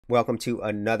Welcome to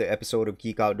another episode of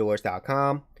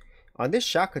GeekOutdoors.com. On this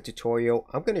Shotcut tutorial,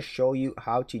 I'm going to show you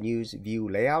how to use view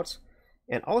layouts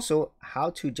and also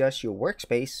how to adjust your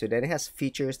workspace so that it has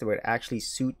features that would actually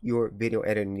suit your video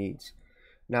editing needs.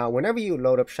 Now, whenever you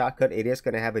load up Shotcut, it is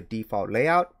going to have a default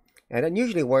layout, and that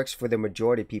usually works for the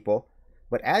majority of people.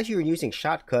 But as you're using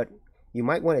Shotcut, you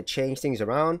might want to change things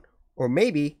around, or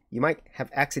maybe you might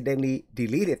have accidentally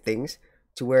deleted things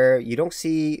to where you don't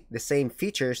see the same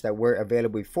features that were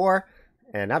available before.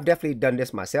 And I've definitely done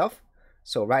this myself.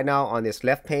 So right now on this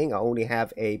left pane, I only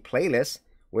have a playlist,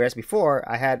 whereas before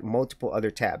I had multiple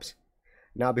other tabs.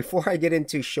 Now before I get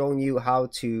into showing you how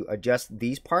to adjust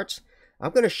these parts,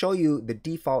 I'm going to show you the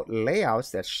default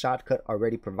layouts that Shotcut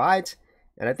already provides.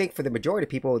 And I think for the majority of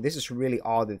people, this is really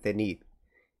all that they need.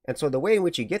 And so the way in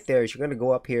which you get there is you're going to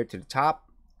go up here to the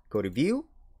top, go to view,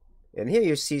 and here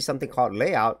you see something called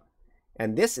layout.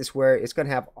 And this is where it's going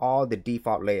to have all the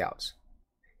default layouts.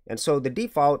 And so the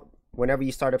default, whenever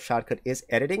you start up Shotcut, is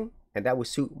editing, and that will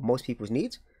suit most people's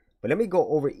needs. But let me go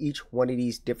over each one of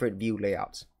these different view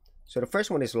layouts. So the first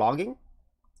one is logging.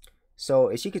 So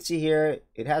as you can see here,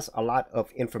 it has a lot of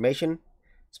information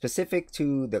specific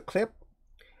to the clip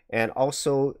and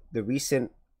also the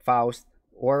recent files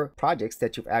or projects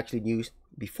that you've actually used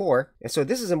before. And so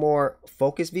this is a more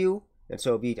focused view. And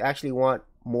so if you actually want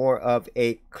more of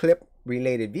a clip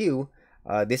related view,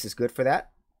 this is good for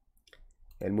that.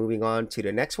 And moving on to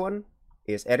the next one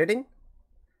is editing,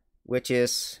 which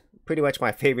is pretty much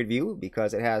my favorite view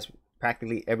because it has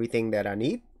practically everything that I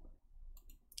need.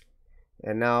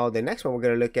 And now the next one we're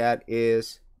going to look at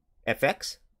is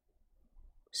FX.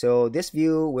 So this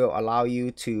view will allow you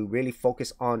to really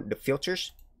focus on the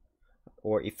filters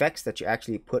or effects that you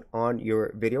actually put on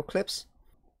your video clips.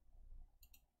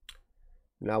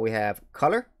 Now we have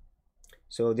color.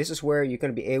 So this is where you're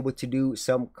going to be able to do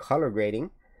some color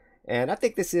grading. And I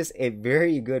think this is a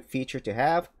very good feature to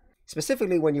have,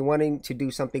 specifically when you're wanting to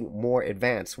do something more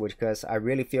advanced, because I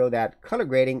really feel that color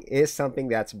grading is something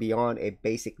that's beyond a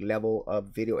basic level of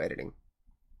video editing.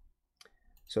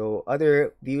 So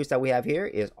other views that we have here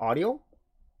is audio.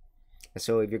 And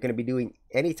so if you're going to be doing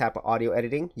any type of audio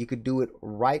editing, you could do it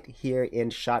right here in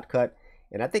Shotcut.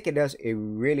 And I think it does a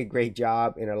really great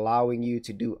job in allowing you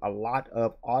to do a lot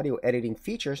of audio editing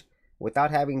features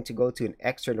without having to go to an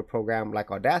external program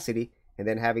like Audacity and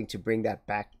then having to bring that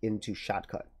back into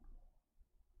Shotcut.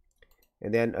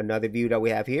 And then another view that we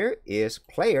have here is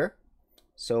player.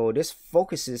 So this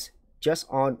focuses just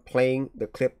on playing the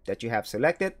clip that you have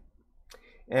selected.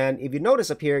 And if you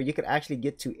notice up here, you can actually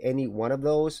get to any one of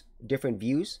those different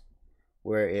views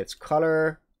where it's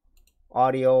color,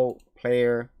 audio,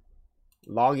 player,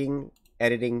 logging,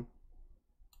 editing,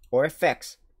 or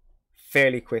effects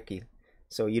fairly quickly.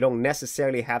 So you don't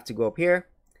necessarily have to go up here,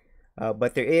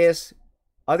 but there is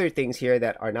other things here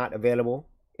that are not available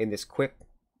in this quick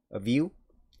view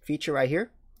feature right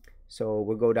here. So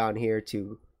we'll go down here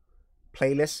to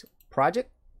playlist project.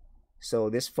 So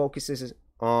this focuses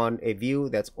on a view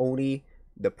that's only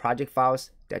the project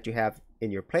files that you have in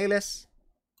your playlist.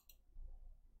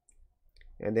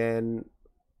 And then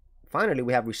finally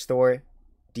we have restore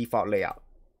default layout.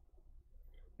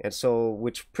 And so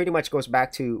which pretty much goes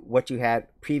back to what you had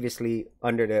previously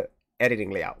under the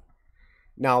editing layout.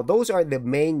 Now those are the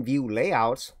main view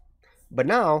layouts, but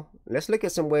now let's look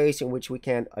at some ways in which we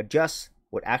can adjust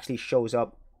what actually shows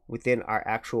up within our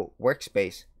actual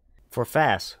workspace. For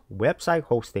fast website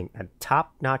hosting and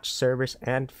top-notch servers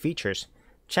and features,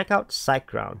 check out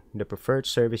Siteground, the preferred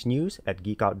service news at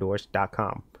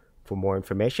GeekOutdoors.com. For more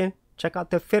information, check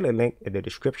out the affiliate link in the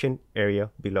description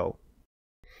area below.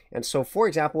 And so, for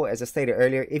example, as I stated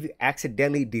earlier, if you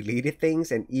accidentally deleted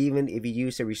things, and even if you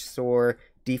use the restore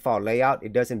default layout,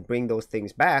 it doesn't bring those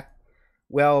things back,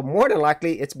 well, more than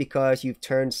likely, it's because you've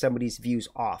turned some of these views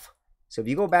off. So if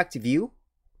you go back to view,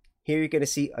 here you're going to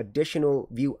see additional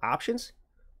view options.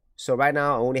 So right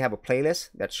now, I only have a playlist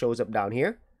that shows up down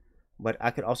here, but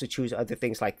I could also choose other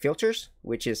things like filters,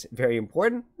 which is very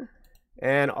important,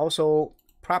 and also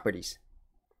properties.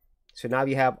 So now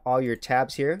you have all your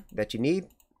tabs here that you need.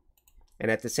 And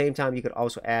at the same time, you could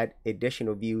also add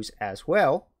additional views as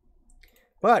well.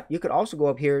 But you could also go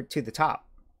up here to the top.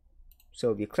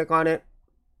 So if you click on it,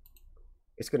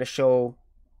 it's going to show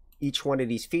each one of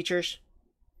these features.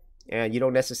 And you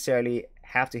don't necessarily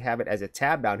have to have it as a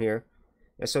tab down here.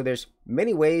 And so there's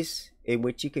many ways in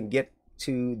which you can get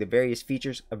to the various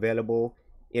features available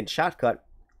in Shotcut.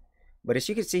 But as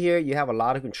you can see here, you have a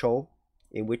lot of control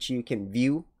in which you can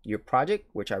view your project,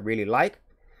 which I really like.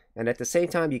 And at the same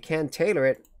time, you can tailor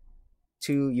it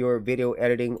to your video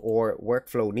editing or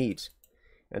workflow needs.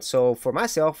 And so for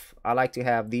myself, I like to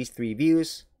have these three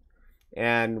views.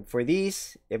 And for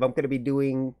these, if I'm going to be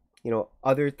doing,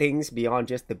 other things beyond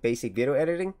just the basic video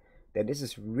editing, then this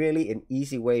is really an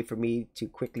easy way for me to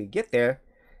quickly get there.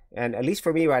 And at least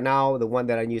for me right now, the one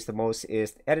that I use the most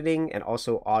is editing and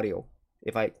also audio,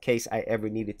 case I ever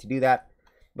needed to do that.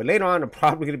 But later on, I'm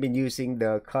probably going to be using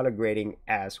the color grading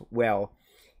as well.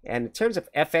 And in terms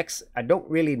of FX, I don't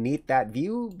really need that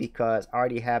view because I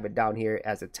already have it down here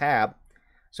as a tab.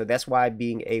 So that's why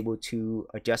being able to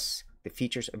adjust the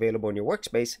features available in your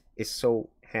workspace is so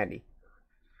handy.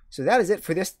 So that is it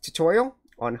for this tutorial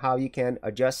on how you can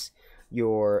adjust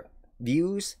your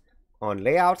views on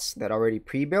layouts that are already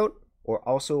pre-built, or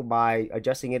also by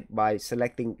adjusting it by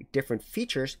selecting different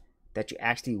features that you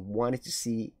actually wanted to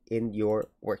see in your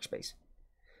workspace.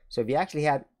 So if you actually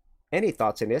had any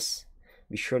thoughts on this,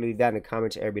 be sure to leave that in the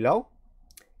comments area below.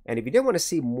 And if you did want to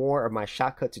see more of my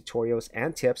Shotcut tutorials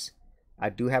and tips, I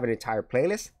do have an entire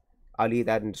playlist. I'll leave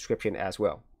that in the description as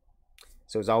well.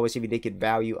 So as always, if you did get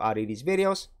value out of these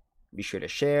videos, be sure to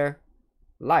share,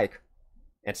 like,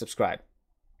 and subscribe.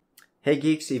 Hey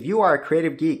geeks, if you are a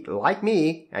creative geek like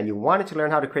me and you wanted to learn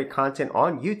how to create content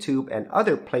on YouTube and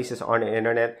other places on the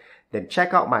internet, then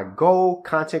check out my Go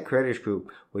Content Creators group,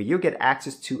 where you get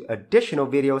access to additional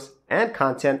videos and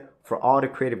content for all the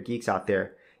creative geeks out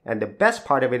there. And the best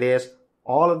part of it is,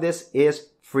 all of this is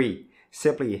free.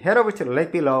 Simply head over to the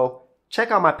link below,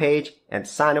 check out my page, and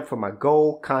sign up for my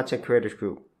Go Content Creators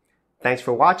group. Thanks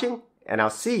for watching, and I'll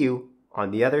see you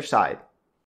on the other side.